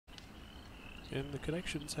And the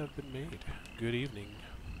connections have been made. Good evening.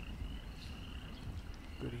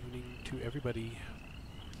 Good evening to everybody.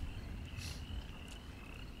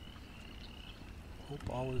 Hope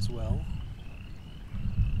all is well.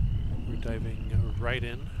 We're diving right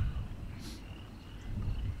in.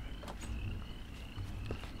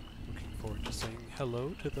 Looking forward to saying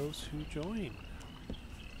hello to those who join.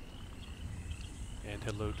 And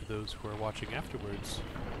hello to those who are watching afterwards.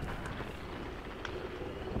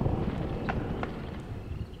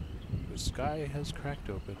 The sky has cracked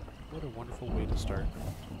open. What a wonderful way to start.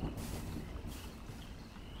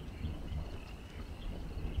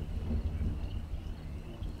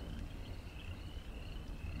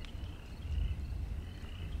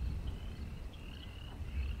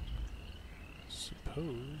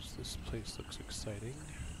 Suppose this place looks exciting.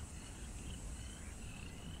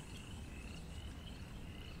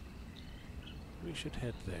 We should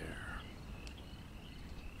head there.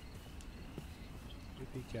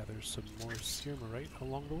 Maybe gather some more Sirmarite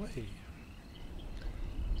along the way.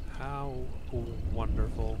 How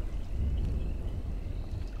wonderful.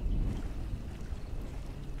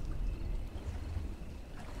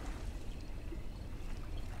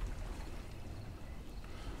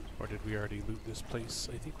 Or did we already loot this place?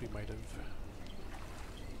 I think we might have.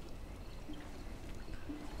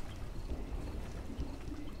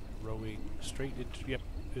 Rowing straight into... Yep,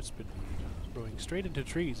 it's been looted. Rowing straight into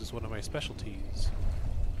trees is one of my specialties.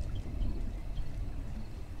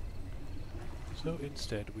 So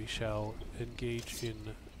instead we shall engage in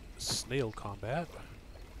snail combat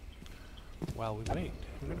while we wait.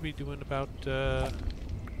 We're going to be doing about,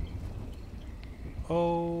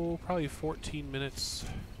 probably 14 minutes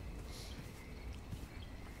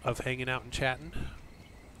of hanging out and chatting.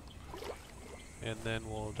 And then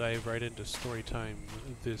we'll dive right into story time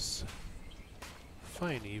this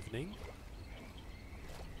fine evening.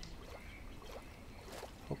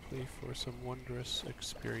 Hopefully for some wondrous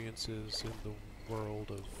experiences in the world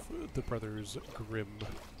of the brothers Grimm.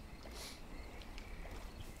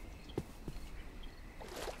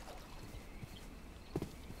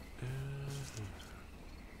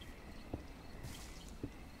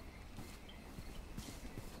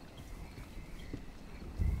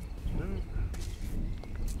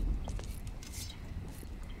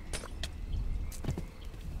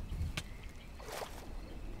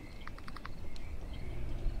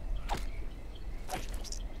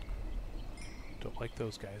 Like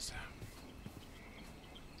those guys.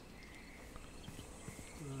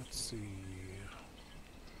 Let's see.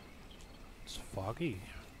 It's foggy.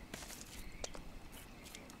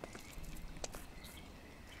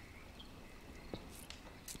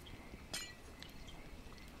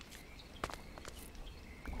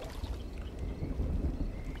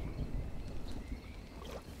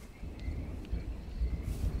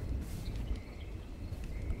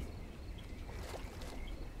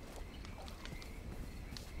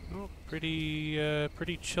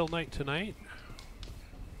 Pretty chill night tonight.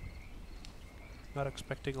 Not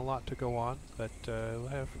expecting a lot to go on, but we'll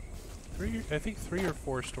have I think three or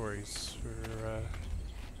four stories for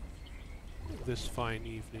this fine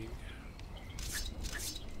evening. Let's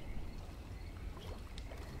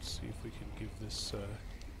see if we can give this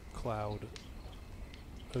cloud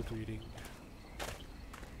a greeting.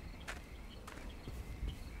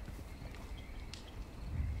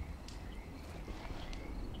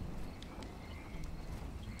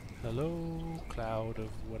 Hello, cloud of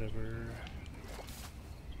whatever.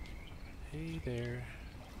 Hey there.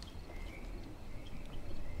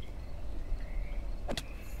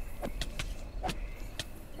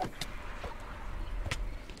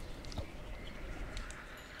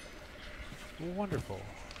 Wonderful.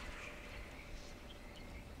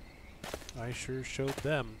 I sure showed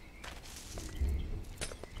them.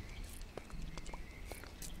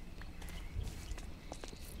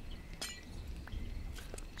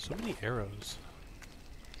 So many arrows.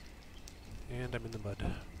 And I'm in the mud.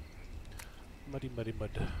 Muddy, muddy mud.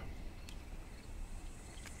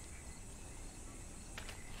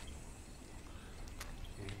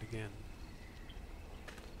 And again.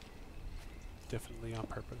 Definitely on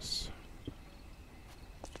purpose.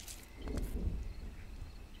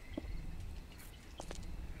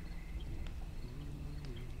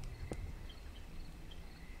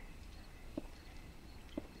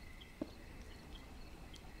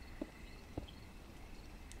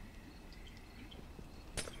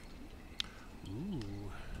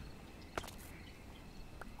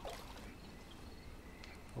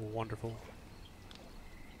 Wonderful.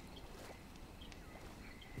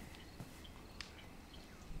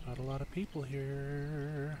 Not a lot of people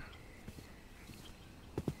here.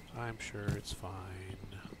 I'm sure it's fine.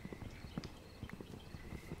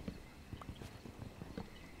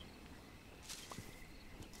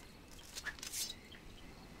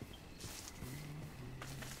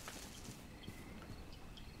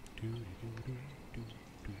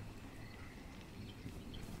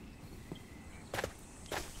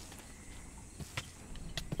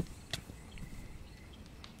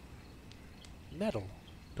 Nettle.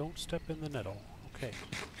 Don't step in the nettle. Okay.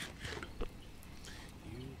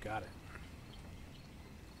 You got it.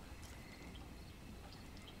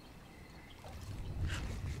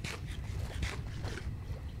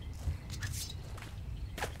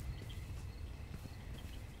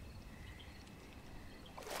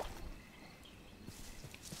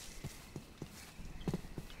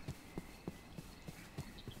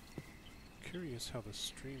 Curious how the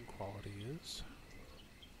stream quality is.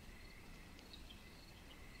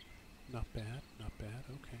 Not bad, not bad,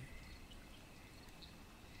 okay.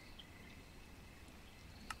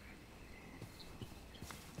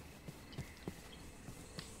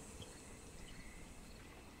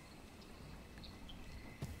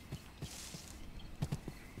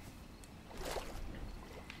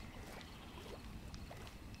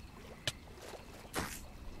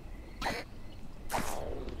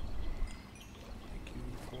 Thank you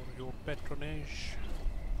for your patronage.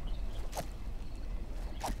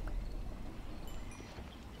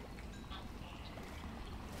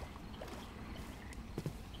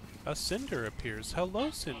 A Cinder appears.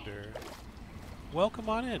 Hello, Cinder. Welcome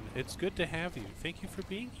on in. It's good to have you. Thank you for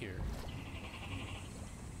being here.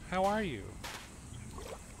 How are you?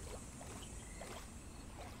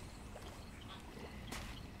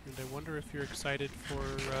 And I wonder if you're excited for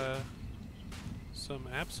some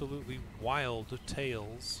absolutely wild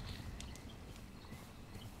tales.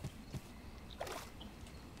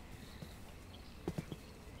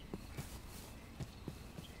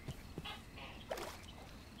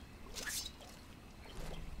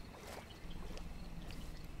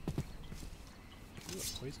 Ooh,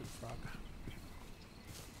 a poison frog.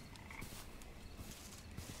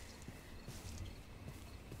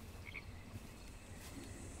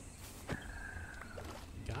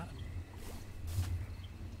 Got him.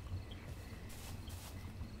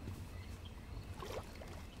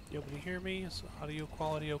 You able to hear me? Is audio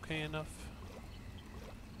quality okay enough?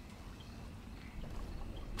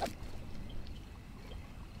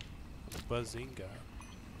 Bazinga.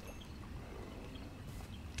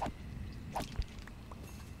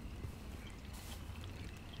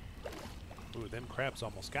 Ooh, them crabs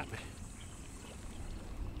almost got me.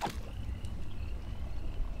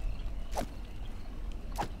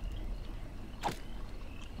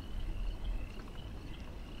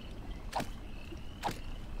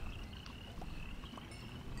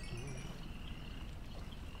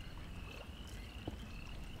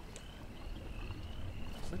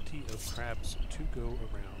 Plenty of crabs to go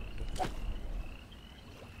around.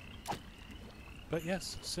 But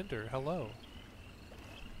yes, Cinder, hello.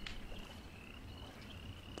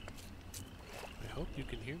 I hope you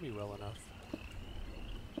can hear me well enough.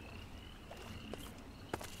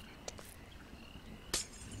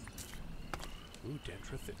 Ooh,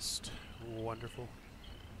 Dentrithist. Wonderful.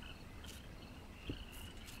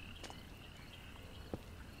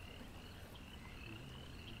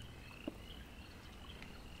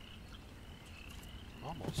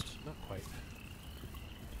 Almost, not quite.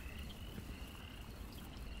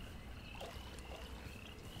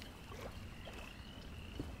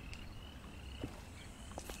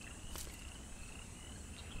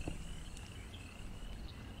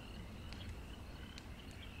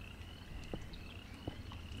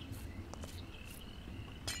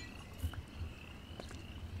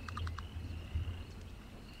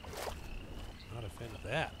 Not a fan of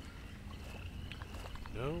that.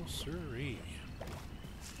 No siree.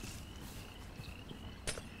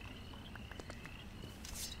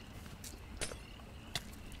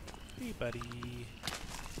 Hey, buddy.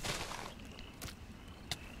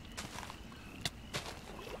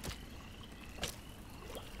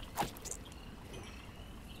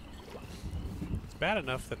 It's bad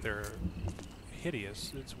enough that they're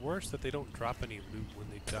hideous. It's worse that they don't drop any loot when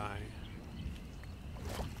they die.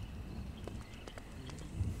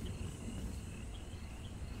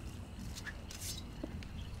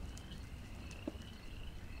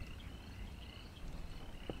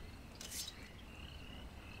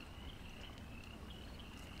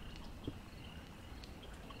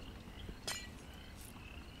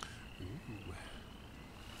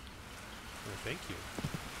 Thank you.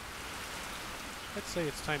 I'd say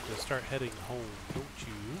it's time to start heading home, don't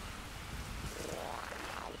you?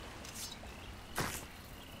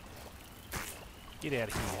 Get out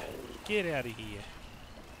of here. Get out of here.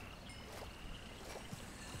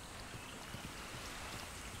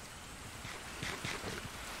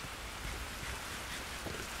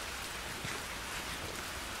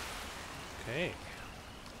 Okay.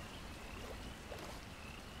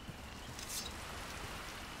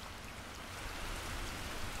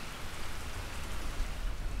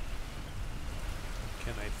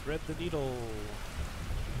 thread the needle?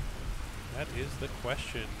 That is the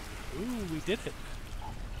question. Ooh, we did it.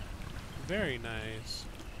 Very nice.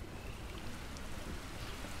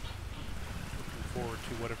 Looking forward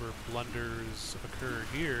to whatever blunders occur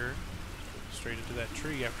here. Straight into that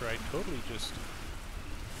tree after I totally just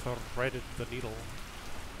threaded the needle.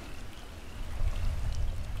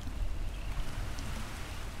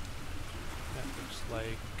 That looks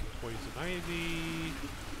like poison ivy.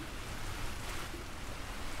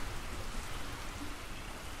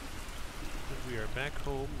 And we are back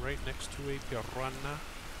home right next to a piranha.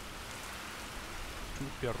 2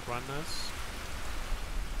 piranhas.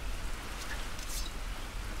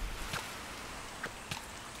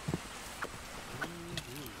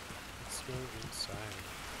 Let's go inside.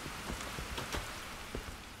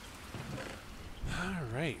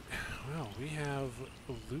 Alright, well, we have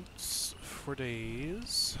loots for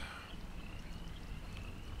days.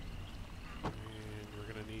 And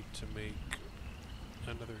we're gonna need to make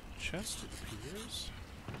another chest, it appears.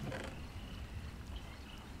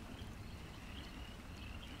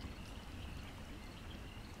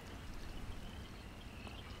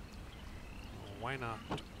 Why not?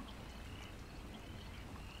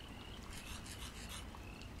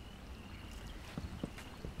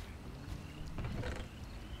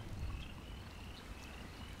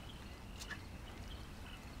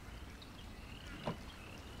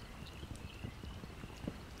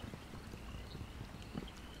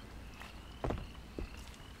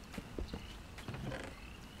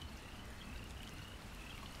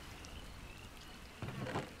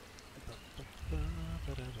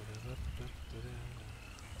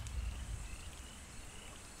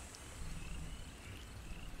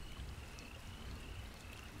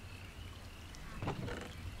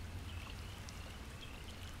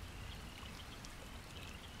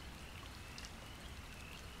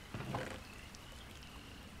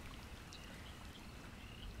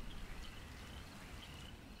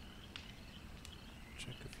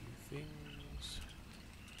 Check a few things.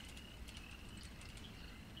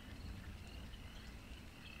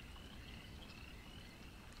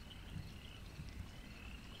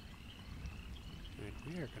 And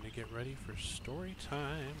we are going to get ready for story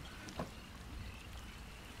time.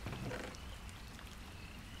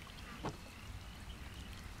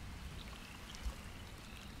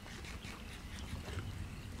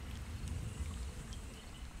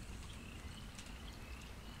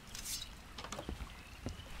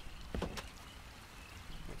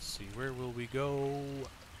 Where will we go?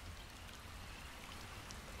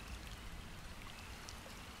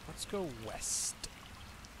 Let's go west.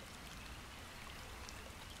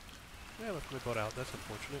 Yeah, I left my boat out. That's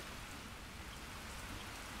unfortunate.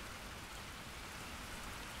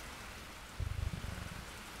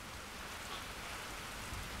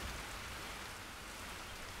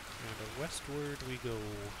 And westward we go.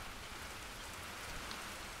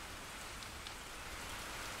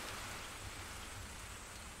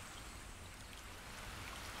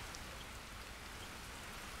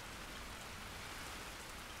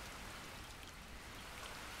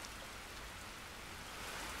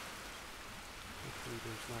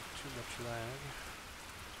 There's not too much lag.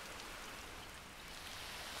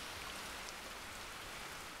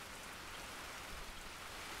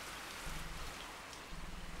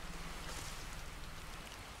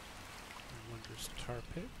 Wondrous tar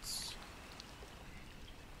pits.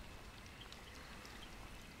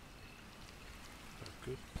 A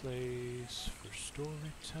good place for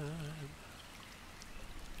story time.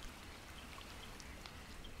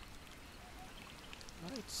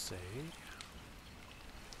 I'd say.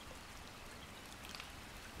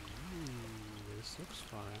 This looks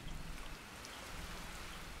fine.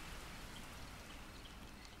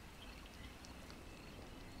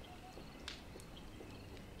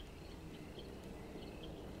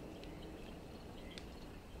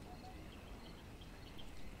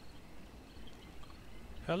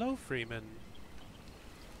 Hello, Freeman.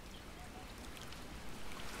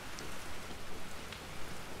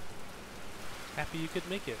 Happy you could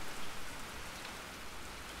make it.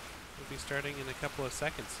 We'll be starting in a couple of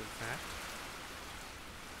seconds, in fact.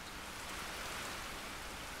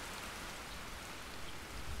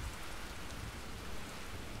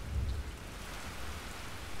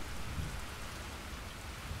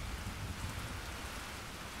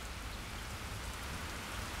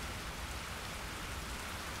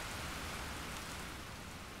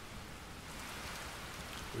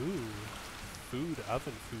 Ooh, food,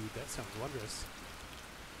 oven food, that sounds wondrous.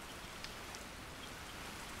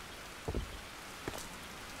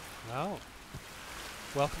 Well,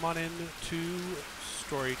 welcome on in to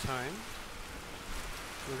story time.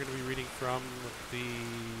 We're going to be reading from the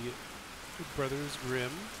Brothers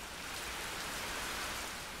Grimm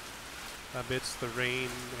amidst the rain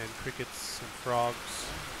and crickets and frogs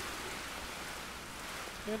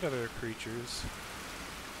and other creatures.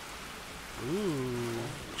 Ooh,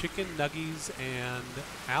 chicken nuggies and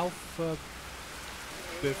alpha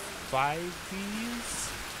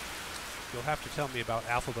bifides. You'll have to tell me about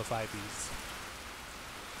alpha bifides.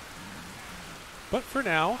 But for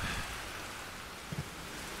now,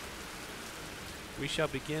 we shall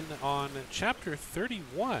begin on chapter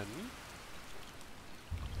 31.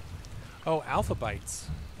 Oh, alpha bites.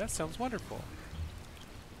 That sounds wonderful.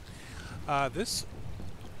 This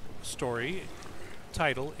story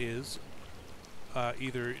title is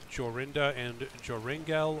either Jorinda and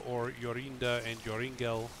Joringel or Jorinda and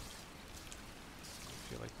Joringel.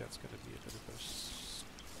 I feel like that's going to be a bit of a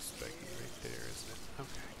striking right there, isn't it?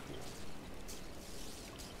 Okay, cool.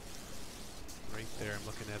 Right there, I'm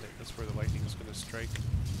looking at it. That's where the lightning is going to strike.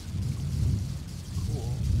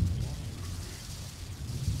 Cool.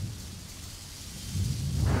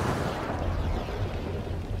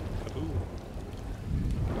 Kaboom.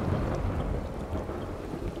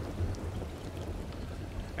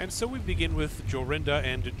 And so we begin with Jorinda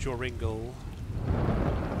and Joringel.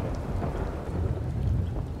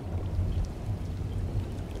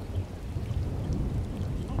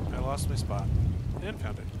 Oh, I lost my spot. And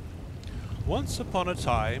found it. Once upon a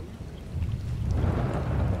time,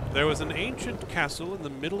 there was an ancient castle in the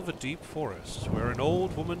middle of a deep forest, where an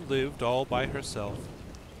old woman lived all by herself.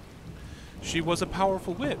 She was a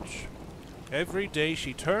powerful witch. Every day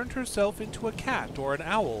she turned herself into a cat or an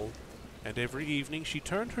owl, and every evening she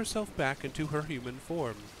turned herself back into her human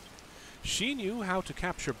form. She knew how to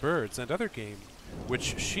capture birds and other game,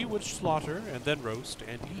 which she would slaughter and then roast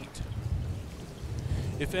and eat.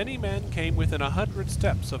 If any man came within 100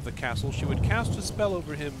 steps of the castle, she would cast a spell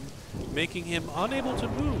over him, making him unable to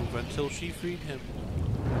move until she freed him.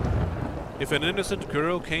 If an innocent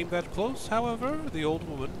girl came that close, however, the old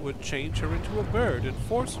woman would change her into a bird and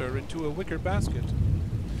force her into a wicker basket.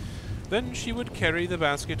 Then she would carry the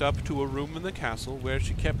basket up to a room in the castle where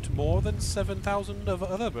she kept more than 7,000 of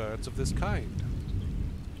other birds of this kind.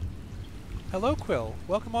 Hello, Quill.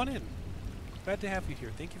 Welcome on in. Glad to have you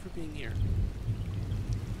here. Thank you for being here.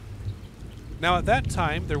 Now at that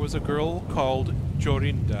time there was a girl called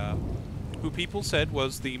Jorinda, who people said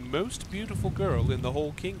was the most beautiful girl in the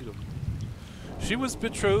whole kingdom. She was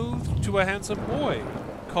betrothed to a handsome boy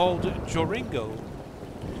called Joringel.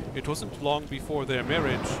 It wasn't long before their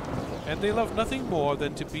marriage, and they loved nothing more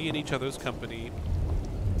than to be in each other's company.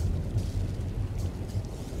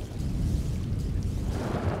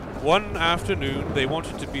 One afternoon they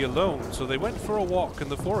wanted to be alone, so they went for a walk in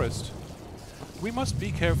the forest. "We must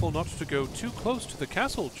be careful not to go too close to the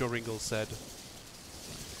castle," Joringel said.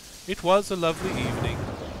 It was a lovely evening.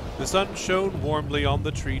 The sun shone warmly on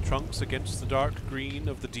the tree trunks against the dark green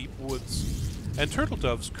of the deep woods, and turtle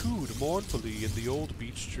doves cooed mournfully in the old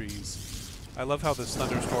beech trees. I love how this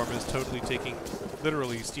thunderstorm is totally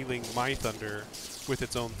literally stealing my thunder with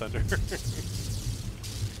its own thunder.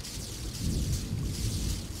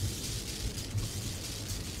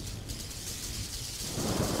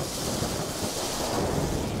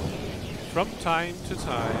 From time to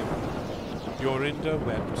time, Jorinda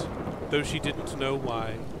wept, though she didn't know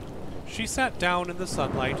why. She sat down in the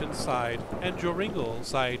sunlight and sighed, and Joringel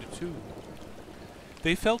sighed too.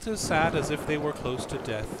 They felt as sad as if they were close to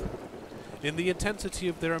death. In the intensity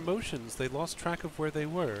of their emotions, they lost track of where they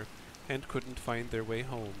were, and couldn't find their way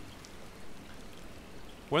home.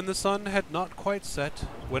 When the sun had not quite set,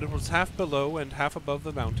 when it was half below and half above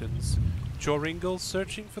the mountains, Joringel,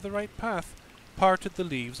 searching for the right path, parted the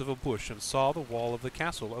leaves of a bush and saw the wall of the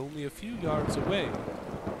castle only a few yards away.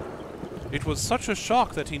 It was such a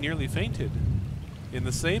shock that he nearly fainted. In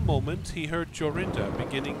the same moment he heard Jorinda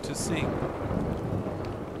beginning to sing.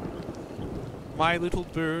 "My little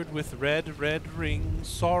bird with red, red ring,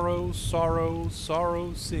 sorrow, sorrow,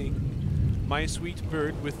 sorrow sing. My sweet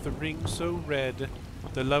bird with the ring so red,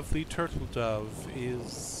 the lovely turtle dove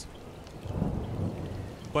is..."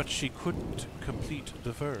 But she couldn't complete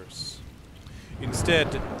the verse.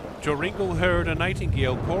 Instead, Joringel heard a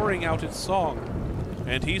nightingale pouring out its song,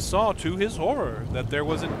 and he saw to his horror that there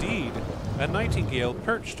was indeed a nightingale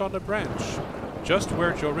perched on a branch, just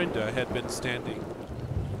where Jorinda had been standing.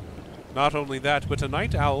 Not only that, but a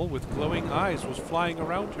night owl with glowing eyes was flying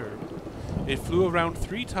around her. It flew around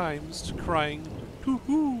 3 times, crying,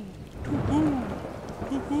 "Too-hoo! Too-hoo!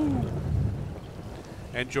 Too-hoo!"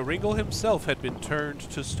 And Joringel himself had been turned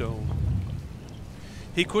to stone.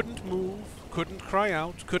 He couldn't move, couldn't cry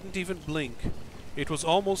out, couldn't even blink. It was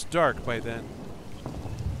almost dark by then.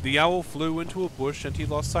 The owl flew into a bush and he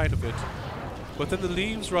lost sight of it. But then the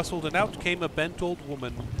leaves rustled and out came a bent old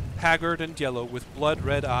woman, haggard and yellow, with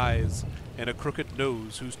blood-red eyes and a crooked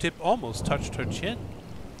nose whose tip almost touched her chin.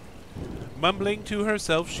 Mumbling to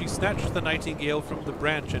herself, she snatched the nightingale from the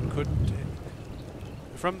branch and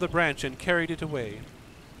carried it away.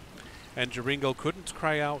 And Joringel couldn't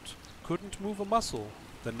cry out, couldn't move a muscle.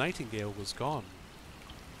 The nightingale was gone.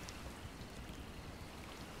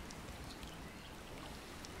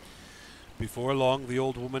 Before long, the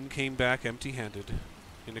old woman came back empty-handed.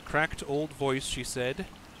 In a cracked old voice she said,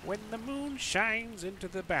 "When the moon shines into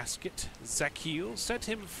the basket, Zachiel, set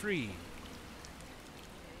him free."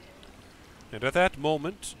 And at that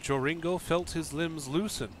moment, Joringel felt his limbs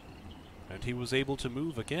loosen, and he was able to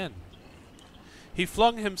move again. He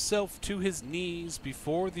flung himself to his knees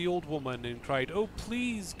before the old woman and cried, "Oh,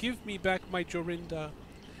 please, give me back my Jorinda."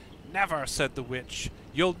 "Never," said the witch.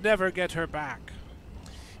 "You'll never get her back."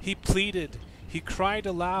 He pleaded, he cried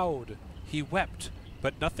aloud, he wept,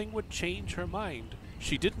 but nothing would change her mind.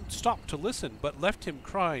 She didn't stop to listen, but left him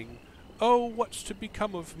crying, "Oh, what's to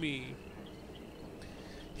become of me?"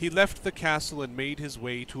 He left the castle and made his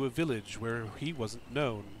way to a village where he wasn't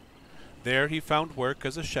known. There he found work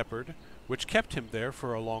as a shepherd, which kept him there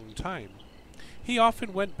for a long time. He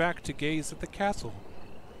often went back to gaze at the castle,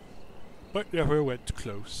 but never went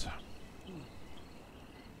close.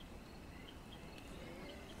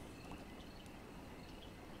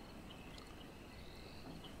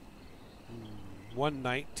 One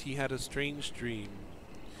night he had a strange dream.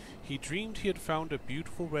 He dreamed he had found a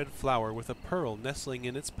beautiful red flower with a pearl nestling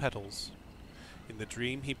in its petals. In the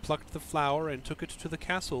dream he plucked the flower and took it to the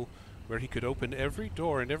castle, where he could open every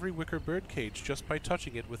door and every wicker bird cage just by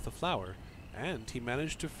touching it with the flower, and he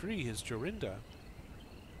managed to free his Jorinda.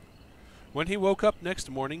 When he woke up next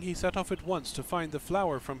morning, he set off at once to find the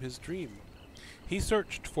flower from his dream. He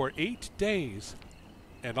searched for 8 days,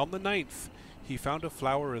 and on the 9th he found a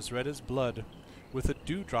flower as red as blood, with a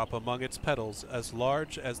dewdrop among its petals as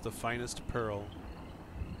large as the finest pearl.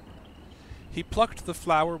 He plucked the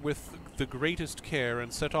flower with the greatest care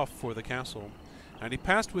and set off for the castle, and he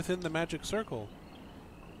passed within the magic circle.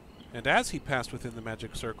 And as he passed within the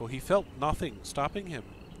magic circle, he felt nothing stopping him.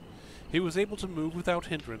 He was able to move without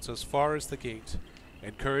hindrance as far as the gate.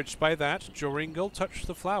 Encouraged by that, Joringel touched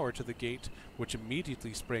the flower to the gate, which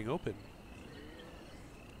immediately sprang open.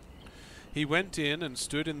 He went in and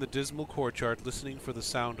stood in the dismal courtyard listening for the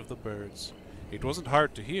sound of the birds. It wasn't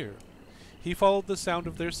hard to hear. He followed the sound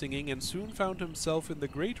of their singing and soon found himself in the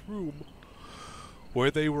great room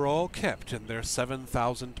where they were all kept in their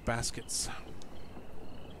 7,000 baskets.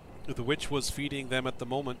 The witch was feeding them at the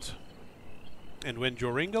moment, and when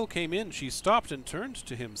Joringel came in, she stopped and turned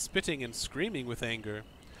to him, spitting and screaming with anger.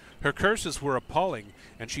 Her curses were appalling,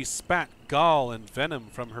 and she spat gall and venom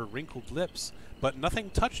from her wrinkled lips, but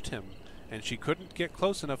nothing touched him, and she couldn't get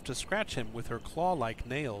close enough to scratch him with her claw-like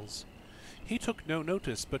nails. He took no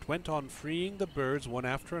notice, but went on freeing the birds one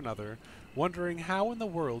after another, wondering how in the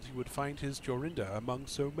world he would find his Jorinda among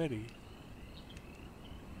so many.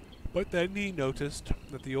 But then he noticed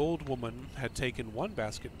that the old woman had taken one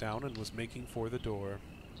basket down and was making for the door.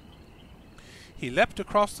 He leapt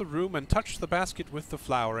across the room and touched the basket with the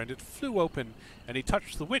flower, and it flew open, and he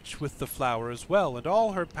touched the witch with the flower as well, and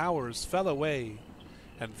all her powers fell away.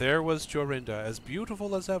 And there was Jorinda, as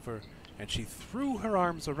beautiful as ever, and she threw her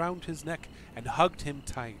arms around his neck and hugged him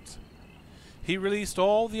tight. He released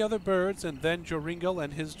all the other birds, and then Joringel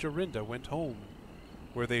and his Jorinda went home,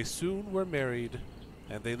 where they soon were married,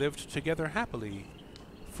 and they lived together happily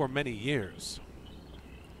for many years.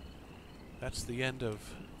 That's the end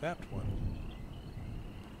of that one.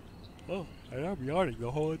 Oh, and I'm yawning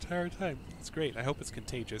the whole entire time. It's great. I hope it's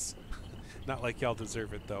contagious. Not like y'all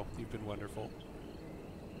deserve it, though. You've been wonderful.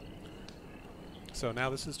 So now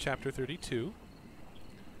this is chapter 32,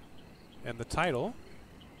 and the title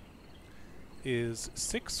is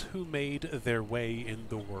 6 Who Made Their Way in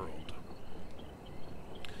the World.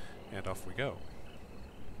 And off we go.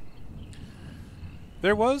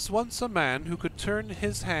 There was once a man who could turn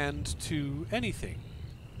his hand to anything.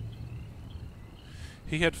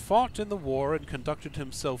 He had fought in the war and conducted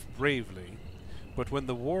himself bravely, but when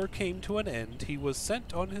the war came to an end, he was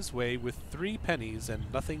sent on his way with 3 pennies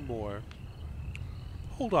and nothing more.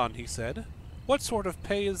 "Hold on," he said. "What sort of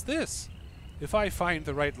pay is this? If I find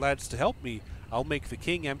the right lads to help me, I'll make the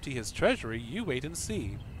king empty his treasury. You wait and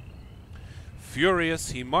see."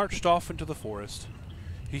 Furious, he marched off into the forest.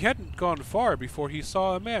 He hadn't gone far before he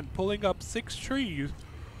saw a man pulling up 6 trees,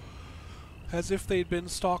 as if they'd been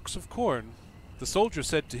stalks of corn. The soldier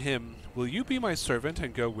said to him, "Will you be my servant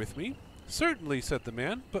and go with me?" "Certainly," said the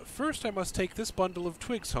man, "but first I must take this bundle of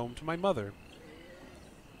twigs home to my mother."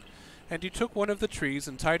 And he took one of the trees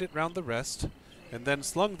and tied it round the rest, and then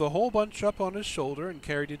slung the whole bunch up on his shoulder and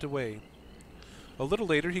carried it away. A little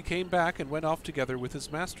later he came back and went off together with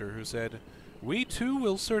his master, who said, "We too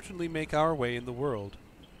will certainly make our way in the world."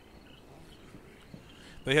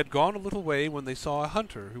 They had gone a little way when they saw a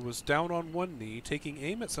hunter who was down on one knee taking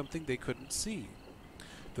aim at something they couldn't see.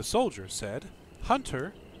 The soldier said,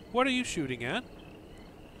 "Hunter, what are you shooting at?"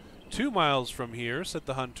 2 miles from here," said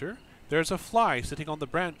the hunter, "there's a fly sitting on the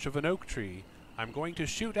branch of an oak tree. I'm going to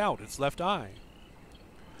shoot out its left eye."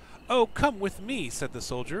 "Oh, come with me," said the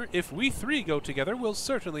soldier. "If we 3 go together, we'll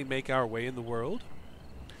certainly make our way in the world."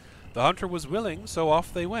 The hunter was willing, so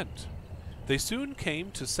off they went. They soon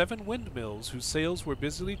came to 7 windmills whose sails were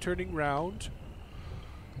busily turning round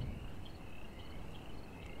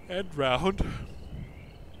and round,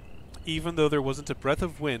 even though there wasn't a breath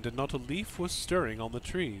of wind and not a leaf was stirring on the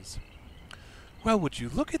trees. "Well, would you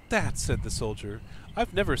look at that?" said the soldier.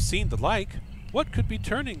 "I've never seen the like. What could be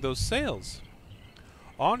turning those sails?"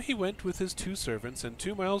 On he went with his 2 servants, and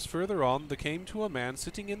 2 miles further on they came to a man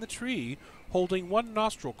sitting in the tree, holding one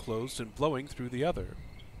nostril closed and blowing through the other.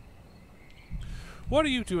 "What are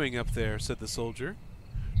you doing up there?" said the soldier.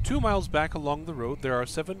 2 miles back along the road there are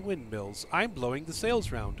 7 windmills. I'm blowing the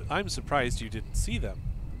sails round. I'm surprised you didn't see them."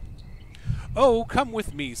 "Oh, come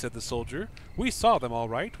with me," said the soldier. "We saw them all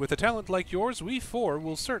right. With a talent like yours, we 4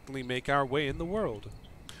 will certainly make our way in the world."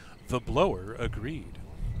 The blower agreed.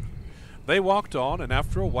 They walked on, and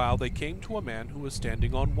after a while they came to a man who was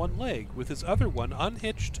standing on one leg, with his other one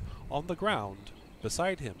unhitched on the ground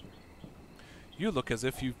beside him. "You look as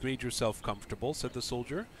if you've made yourself comfortable," said the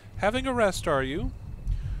soldier. "Having a rest, are you?"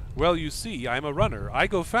 "Well, you see, I'm a runner. I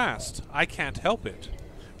go fast. I can't help it.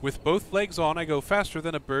 With both legs on, I go faster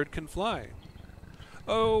than a bird can fly."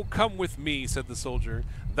 "Oh, come with me," said the soldier.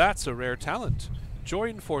 "That's a rare talent.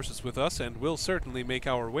 Join forces with us, and we'll certainly make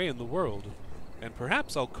our way in the world. And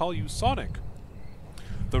perhaps I'll call you Sonic."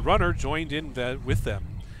 The runner joined in with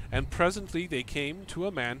them, and presently they came to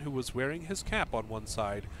a man who was wearing his cap on one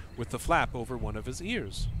side, with the flap over one of his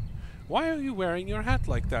ears. "Why are you wearing your hat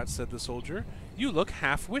like that?" said the soldier. "You look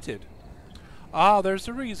half-witted." "Ah, there's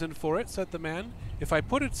a reason for it," said the man. "If I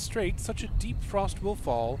put it straight, such a deep frost will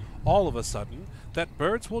fall, all of a sudden, that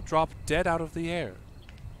birds will drop dead out of the air."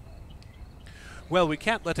 "Well, we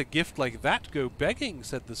can't let a gift like that go begging,"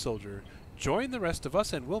 said the soldier. "Join the rest of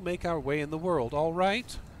us, and we'll make our way in the world, all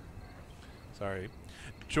right?"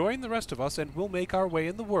 "Join the rest of us, and we'll make our way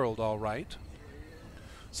in the world, all right."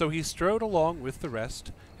 So he strode along with the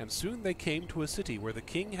rest, and soon they came to a city where the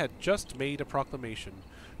king had just made a proclamation.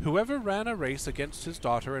 Whoever ran a race against his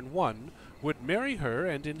daughter and won would marry her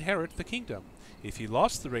and inherit the kingdom. If he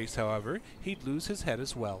lost the race, however, he'd lose his head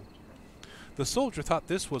as well. The soldier thought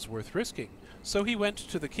this was worth risking, so he went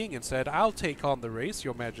to the king and said, "I'll take on the race,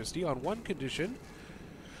 your majesty, on one condition,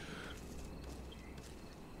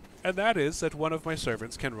 and that is that one of my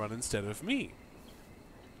servants can run instead of me."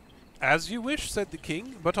 "As you wish," said the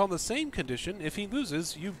king, "but on the same condition, if he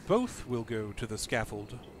loses, you both will go to the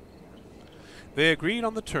scaffold." They agreed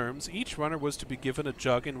on the terms. Each runner was to be given a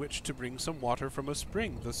jug in which to bring some water from a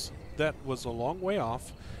spring that was a long way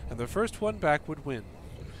off, and the first one back would win.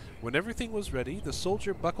 When everything was ready, the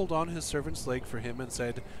soldier buckled on his servant's leg for him and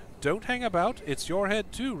said, "Don't hang about, it's your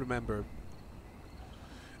head too, remember."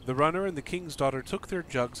 The runner and the king's daughter took their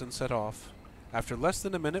jugs and set off. After less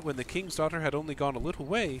than a minute, when the king's daughter had only gone a little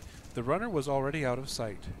way, the runner was already out of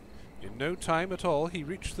sight. In no time at all he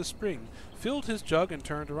reached the spring, filled his jug and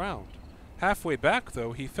turned around. Halfway back,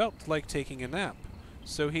 though, he felt like taking a nap,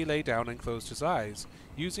 so he lay down and closed his eyes,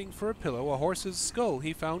 using for a pillow a horse's skull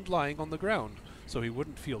he found lying on the ground, so he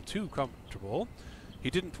wouldn't feel too comfortable. He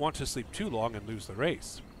didn't want to sleep too long and lose the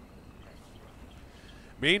race.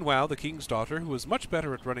 Meanwhile, the king's daughter, who was much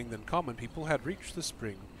better at running than common people, had reached the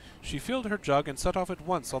spring. She filled her jug and set off at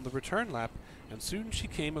once on the return lap, and soon she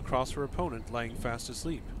came across her opponent lying fast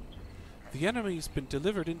asleep. "The enemy's been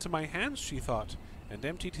delivered into my hands," she thought, and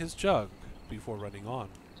emptied his jug before running on.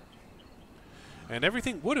 And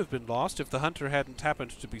everything would have been lost if the hunter hadn't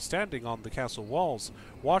happened to be standing on the castle walls,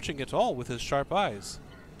 watching it all with his sharp eyes.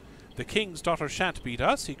 "The king's daughter shan't beat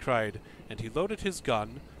us," he cried, and he loaded his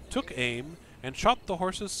gun, took aim, and shot the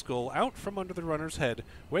horse's skull out from under the runner's head,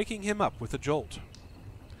 waking him up with a jolt.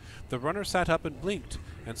 The runner sat up and blinked,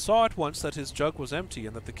 and saw at once that his jug was empty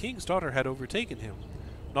and that the king's daughter had overtaken him.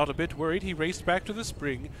 Not a bit worried, he raced back to the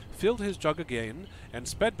spring, filled his jug again, and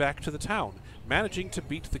sped back to the town, managing to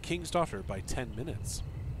beat the king's daughter by 10 minutes.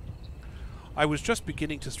 "I was just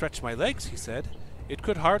beginning to stretch my legs," he said. "It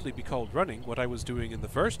could hardly be called running, what I was doing in the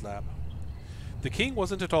first lap." The king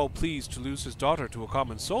wasn't at all pleased to lose his daughter to a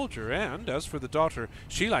common soldier, and, as for the daughter,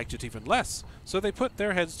 she liked it even less, so they put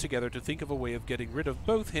their heads together to think of a way of getting rid of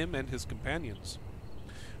both him and his companions.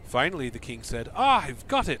 Finally, the king said, "Ah, I've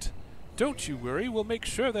got it! Don't you worry, we'll make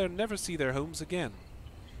sure they'll never see their homes again."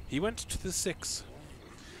 He went to the 6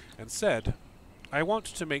 and said, "I want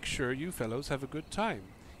to make sure you fellows have a good time.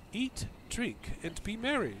 Eat, drink, and be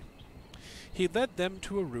merry." He led them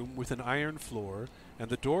to a room with an iron floor, and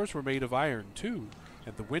the doors were made of iron too,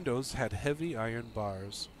 and the windows had heavy iron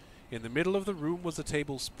bars. In the middle of the room was a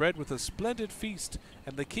table spread with a splendid feast,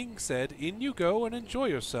 and the king said, "In you go and enjoy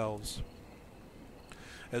yourselves."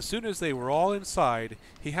 As soon as they were all inside,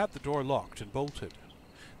 he had the door locked and bolted.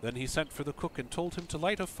 Then he sent for the cook and told him to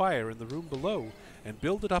light a fire in the room below, and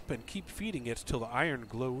build it up and keep feeding it till the iron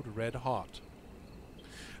glowed red hot.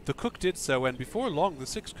 The cook did so, and before long the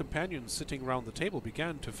 6 companions sitting round the table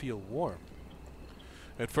began to feel warm.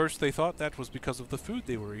 At first they thought that was because of the food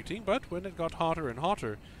they were eating, but when it got hotter and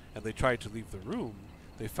hotter, and they tried to leave the room,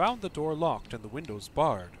 they found the door locked and the windows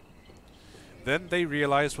barred. Then they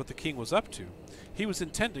realized what the king was up to. He was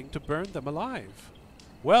intending to burn them alive.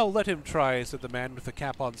 "Well, let him try," said the man with the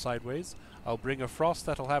cap on sideways. "I'll bring a frost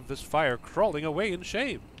that'll have this fire crawling away in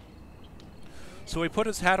shame." So he put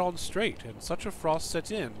his hat on straight, and such a frost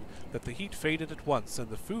set in that the heat faded at once, and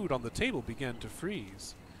the food on the table began to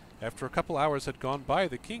freeze. After a couple hours had gone by,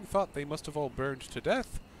 the king thought they must have all burned to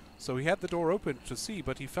death, so he had the door opened to see,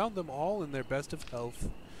 but he found them all in their best of health.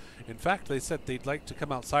 In fact, they said they'd like to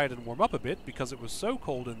come outside and warm up a bit, because it was so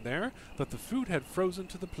cold in there that the food had frozen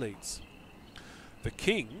to the plates. The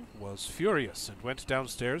king was furious, and went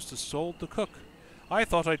downstairs to scold the cook. "I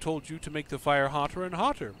thought I told you to make the fire hotter and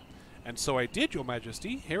hotter." "And so I did, your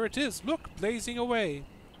majesty. Here it is, look, blazing away."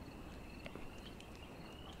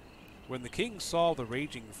 When the king saw the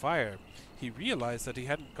raging fire, he realized that he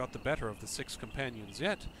hadn't got the better of the 6 companions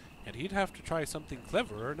yet, and he'd have to try something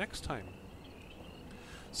cleverer next time.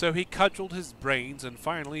 So he cudgeled his brains and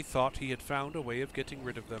finally thought he had found a way of getting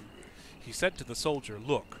rid of them. He said to the soldier,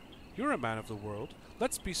 "Look, you're a man of the world.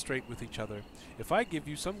 Let's be straight with each other. If I give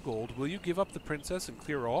you some gold, will you give up the princess and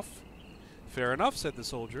clear off?" "Fair enough," said the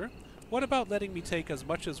soldier. "What about letting me take as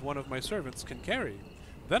much as one of my servants can carry?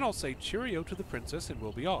 Then I'll say cheerio to the princess and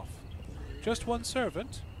we'll be off." "Just one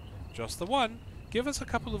servant?" "Just the one. Give us a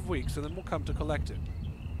couple of weeks and then we'll come to collect it."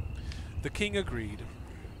 The king agreed.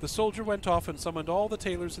 The soldier went off and summoned all the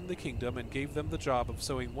tailors in the kingdom and gave them the job of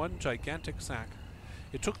sewing one gigantic sack.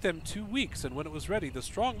 It took them 2 weeks, and when it was ready, the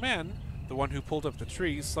strong man, the one who pulled up the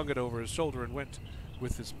trees, slung it over his shoulder and went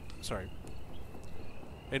with his...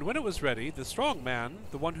 And when it was ready, the strong man,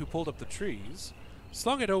 the one who pulled up the trees,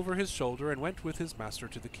 slung it over his shoulder and went with his master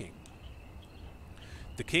to the king.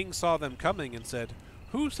 The king saw them coming and said,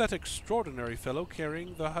 "Who's that extraordinary fellow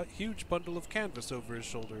carrying the huge bundle of canvas over his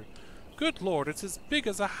shoulder? Good Lord, it's as big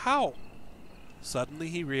as a house!" Suddenly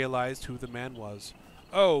he realized who the man was.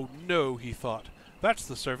 "Oh, no," he thought. "That's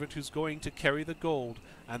the servant who's going to carry the gold,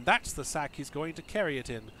 and that's the sack he's going to carry it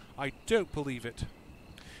in. I don't believe it."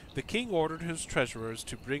 The king ordered his treasurers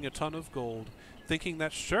to bring a ton of gold, thinking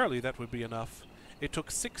that surely that would be enough. It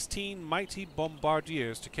took 16 mighty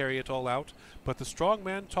bombardiers to carry it all out, but the strong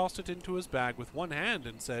man tossed it into his bag with one hand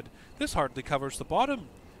and said, "This hardly covers the bottom.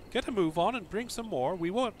 Get a move on and bring some more.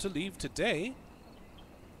 We want to leave today."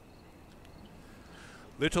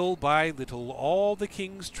 Little by little, all the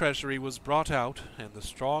king's treasury was brought out, and the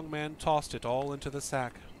strong man tossed it all into the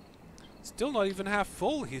sack. "Still not even half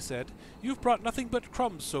full," he said. "You've brought nothing but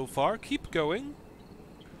crumbs so far. Keep going."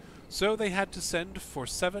 So they had to send for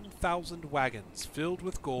 7,000 wagons filled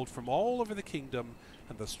with gold from all over the kingdom,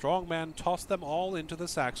 and the strong man tossed them all into the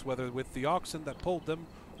sacks, whether with the oxen that pulled them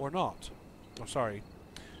or not.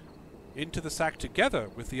 Into the sack together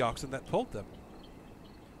with the oxen that pulled them.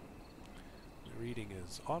 The reading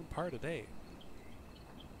is on par today.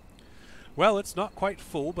 "Well, it's not quite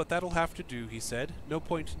full, but that'll have to do," he said. "No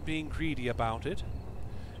point in being greedy about it."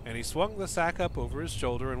 And he swung the sack up over his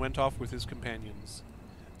shoulder and went off with his companions.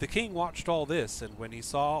 The king watched all this, and when he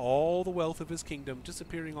saw all the wealth of his kingdom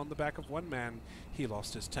disappearing on the back of one man, he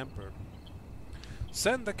lost his temper.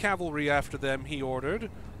 "Send the cavalry after them," he ordered.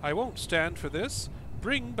 "I won't stand for this.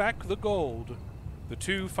 Bring back the gold." The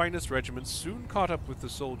 2 finest regiments soon caught up with the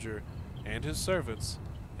soldier and his servants,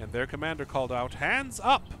 and their commander called out, "Hands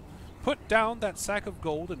up! Put down that sack of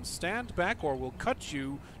gold and stand back, or we'll cut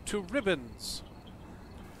you to ribbons."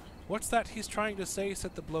 "What's that he's trying to say?"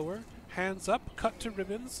 said the blower. "Hands up, cut to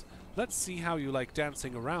ribbons? Let's see how you like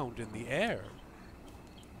dancing around in the air."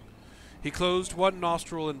 He closed one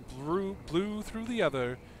nostril and blew through the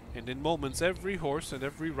other. and in moments every horse and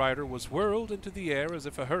every rider was whirled into the air as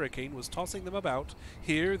if a hurricane was tossing them about,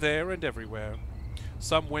 here, there, and everywhere.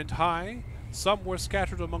 Some went high, some were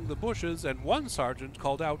scattered among the bushes, and one sergeant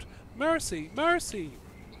called out, "Mercy! Mercy!"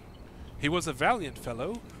 He was a valiant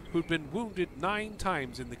fellow, who'd been wounded 9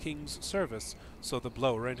 times in the king's service, so the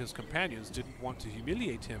blower and his companions didn't want to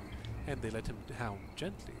humiliate him, and they let him down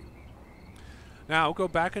gently. "Now go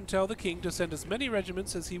back and tell the king to send as many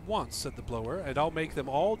regiments as he wants," said the blower, "and I'll make them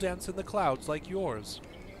all dance in the clouds like yours."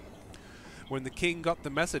 When the king got the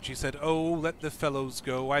message, he said, "Oh, let the fellows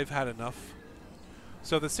go, I've had enough."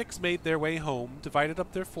 So the 6 made their way home, divided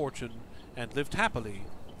up their fortune, and lived happily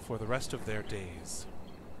for the rest of their days.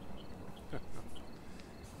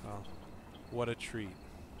 Oh, what a treat.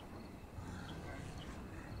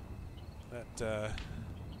 That,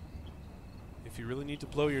 if you really need to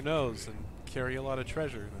blow your nose and carry a lot of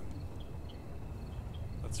treasure, then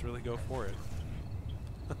let's really go for it.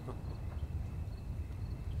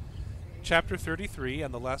 Chapter 33,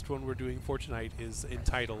 and the last one we're doing for tonight, is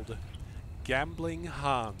entitled Gambling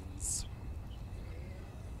Hans.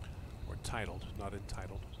 Or titled, not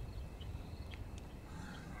entitled.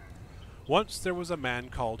 Once there was a man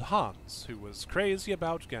called Hans, who was crazy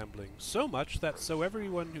about gambling, so much that so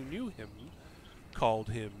everyone who knew him called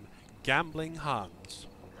him Gambling Hans.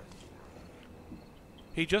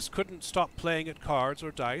 He just couldn't stop playing at cards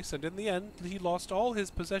or dice, and in the end he lost all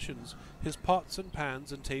his possessions, his pots and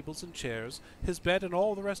pans and tables and chairs, his bed and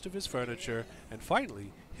all the rest of his furniture, and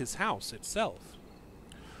finally his house itself.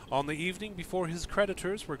 On the evening before his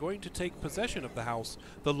creditors were going to take possession of the house,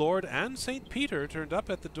 the Lord and St. Peter turned up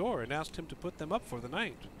at the door and asked him to put them up for the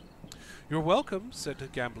night. "You're welcome,"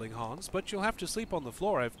 said Gambling Hans, "but you'll have to sleep on the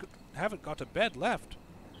floor. I haven't got a bed left."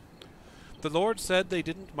 The Lord said they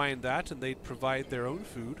didn't mind that, and they'd provide their own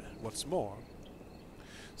food. What's more,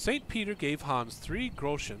 St. Peter gave Hans 3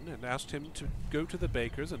 groschen and asked him to go to the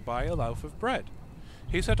baker's and buy a loaf of bread.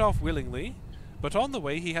 He set off willingly, but on the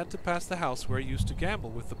way he had to pass the house where he used to gamble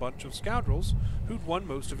with the bunch of scoundrels who'd won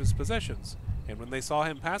most of his possessions, and when they saw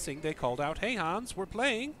him passing they called out, "Hey Hans, we're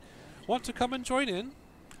playing! Want to come and join in?"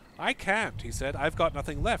 "I can't," he said. "I've got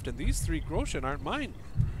nothing left, and these 3 groschen aren't mine."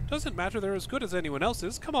 "Doesn't matter, they're as good as anyone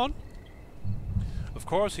else's. Come on." Of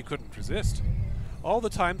course he couldn't resist. All the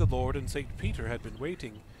time the Lord and St. Peter had been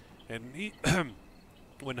waiting, and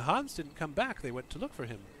when Hans didn't come back they went to look for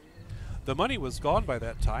him. The money was gone by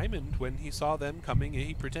that time, and when he saw them coming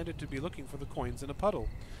he pretended to be looking for the coins in a puddle,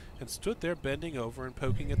 and stood there bending over and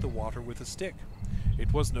poking at the water with a stick.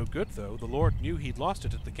 It was no good, though. The Lord knew he'd lost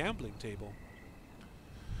it at the gambling table.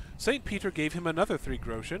 St. Peter gave him another 3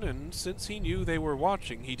 groschen, and since he knew they were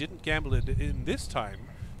watching, he didn't gamble it in this time,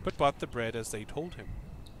 but bought the bread as they told him.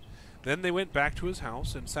 Then they went back to his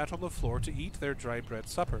house and sat on the floor to eat their dry bread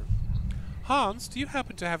supper. "Hans, do you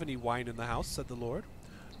happen to have any wine in the house?" said the Lord.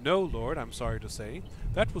 "No, Lord, I'm sorry to say.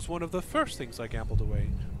 That was one of the first things I gambled away.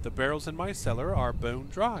 The barrels in my cellar are bone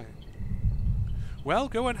dry." "Well,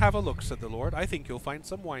 go and have a look," said the Lord. "I think you'll find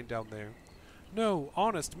some wine down there." "No,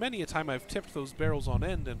 honest, many a time I've tipped those barrels on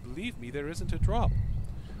end, and believe me, there isn't a drop."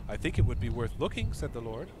 "I think it would be worth looking," said the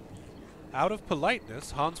Lord. Out of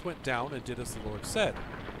politeness, Hans went down and did as the Lord said.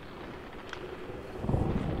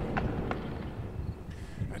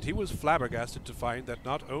 And he was flabbergasted to find that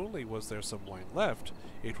not only was there some wine left,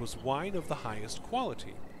 it was wine of the highest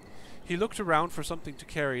quality. He looked around for something to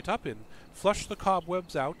carry it up in, flushed the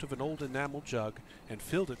cobwebs out of an old enamel jug, and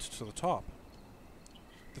filled it to the top.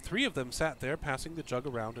 The 3 of them sat there passing the jug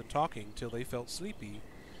around and talking till they felt sleepy,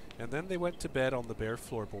 and then they went to bed on the bare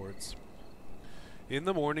floorboards. In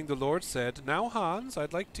the morning the Lord said, "Now, Hans,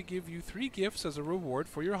 I'd like to give you 3 gifts as a reward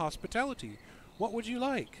for your hospitality. What would you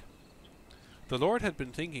like?" The Lord had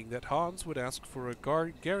been thinking that Hans would ask for a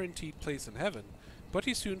guaranteed place in heaven, but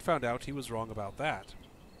he soon found out he was wrong about that.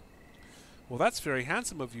 "Well, that's very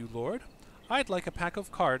handsome of you, Lord. I'd like a pack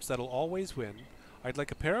of cards that'll always win. I'd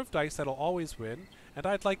like a pair of dice that'll always win, and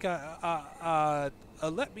I'd like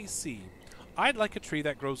let me see. I'd like a tree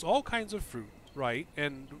that grows all kinds of fruit. Right,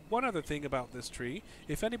 and one other thing about this tree.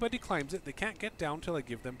 If anybody climbs it, they can't get down till I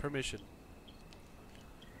give them permission."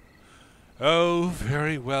 "Oh,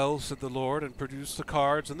 very well," said the Lord, and produced the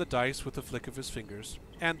cards and the dice with a flick of his fingers.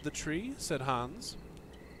 "And the tree?" said Hans.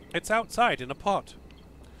 "It's outside in a pot."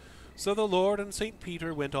 So the Lord and St.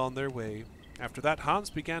 Peter went on their way. After that Hans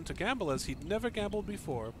began to gamble as he'd never gambled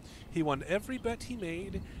before. He won every bet he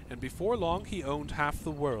made, and before long he owned half the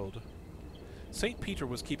world. St. Peter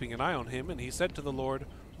was keeping an eye on him, and he said to the Lord,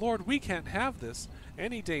 "Lord, we can't have this.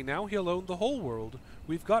 Any day now he'll own the whole world.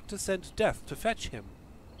 We've got to send Death to fetch him."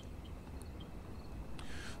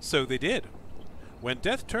 So they did. When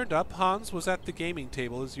Death turned up, Hans was at the gaming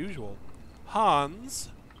table as usual. "Hans,"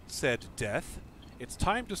 said Death, "it's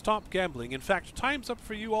time to stop gambling. In fact, time's up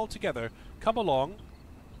for you altogether. Come along."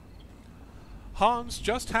 Hans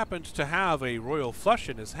just happened to have a royal flush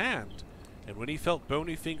in his hand, and when he felt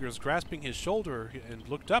bony fingers grasping his shoulder and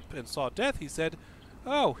looked up and saw Death, he said,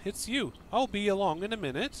 "Oh, it's you. I'll be along in a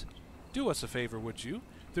minute. Do us a favor, would you?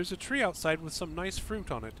 There's a tree outside with some nice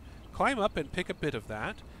fruit on it. Climb up and pick a bit of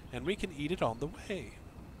that, and we can eat it on the way."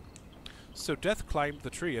 So Death climbed the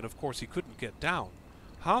tree, and of course he couldn't get down.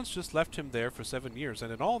 Hans just left him there for 7 years,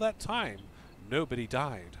 and in all that time, nobody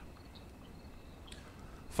died.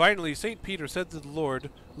 Finally, St. Peter said to the Lord,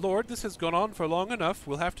 "Lord, this has gone on for long enough.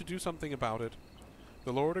 We'll have to do something about it."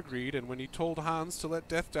 The Lord agreed, and when he told Hans to let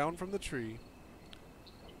Death down from the tree,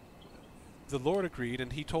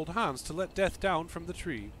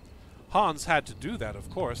 Hans had to do that, of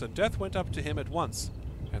course, and Death went up to him at once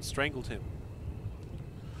and strangled him.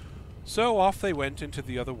 So off they went into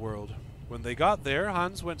the other world. When they got there,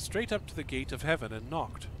 Hans went straight up to the gate of heaven and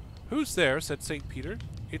knocked. "Who's there?" said St. Peter.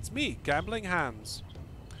 "It's me, Gambling Hans."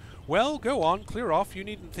 "Well, go on, clear off. You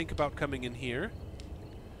needn't think about coming in here."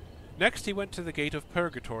 Next he went to the gate of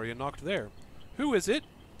purgatory and knocked there. "Who is it?"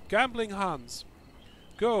 "Gambling Hans."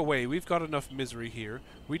 "Go away, we've got enough misery here.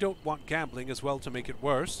 We don't want gambling as well to make it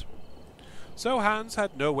worse." So Hans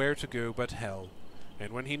had nowhere to go but hell,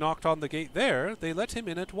 and when he knocked on the gate there, they let him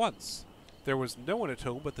in at once. There was no one at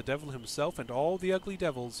home but the devil himself and all the ugly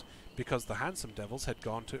devils, because the handsome devils had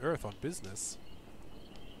gone to earth on business.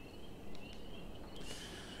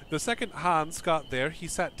 The second Hans got there, he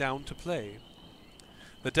sat down to play.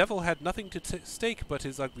 The devil had nothing to stake but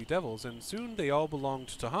his ugly devils, and soon they all belonged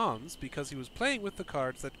to Hans, because he was playing with the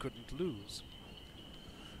cards that couldn't lose.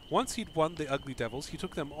 Once he'd won the ugly devils, he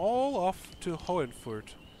took them all off to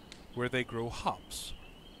Hohenfurt, where they grow hops.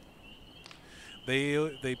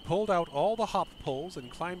 They pulled out all the hop poles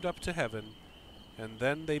and climbed up to heaven, and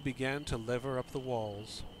then they began to lever up the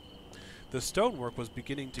walls. The stonework was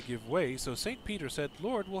beginning to give way, so St. Peter said,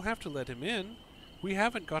 "Lord, we'll have to let him in. We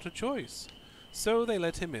haven't got a choice." So they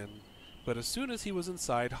let him in. But as soon as he was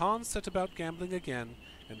inside, Hans set about gambling again,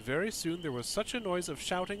 and very soon there was such a noise of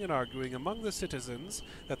shouting and arguing among the citizens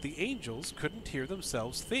that the angels couldn't hear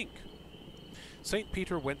themselves think. St.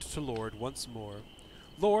 Peter went to Lord once more.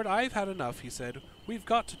 "Lord, I've had enough," he said. "We've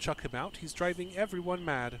got to chuck him out. He's driving everyone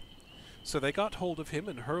mad." So they got hold of him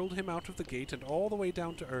and hurled him out of the gate and all the way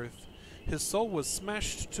down to earth. His soul was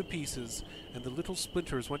smashed to pieces, and the little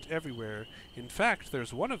splinters went everywhere. In fact,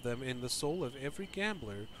 there's one of them in the soul of every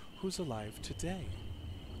gambler who's alive today.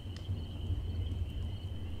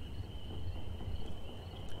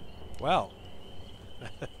 Well,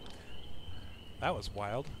 that was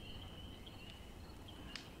wild.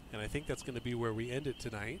 And I think that's going to be where we end it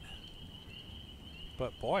tonight.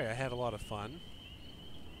 But boy, I had a lot of fun.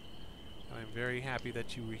 And I'm very happy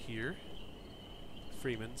that you were here.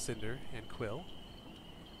 Freeman, Cinder, and Quill.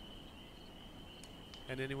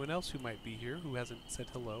 And anyone else who might be here who hasn't said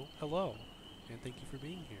hello, hello. And thank you for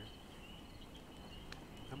being here.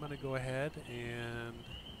 I'm going to go ahead and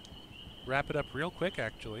wrap it up real quick,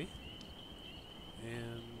 actually.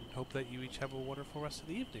 And hope that you each have a wonderful rest of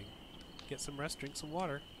the evening. Get some rest, drink some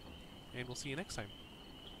water, and we'll see you next time.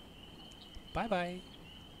 Bye-bye.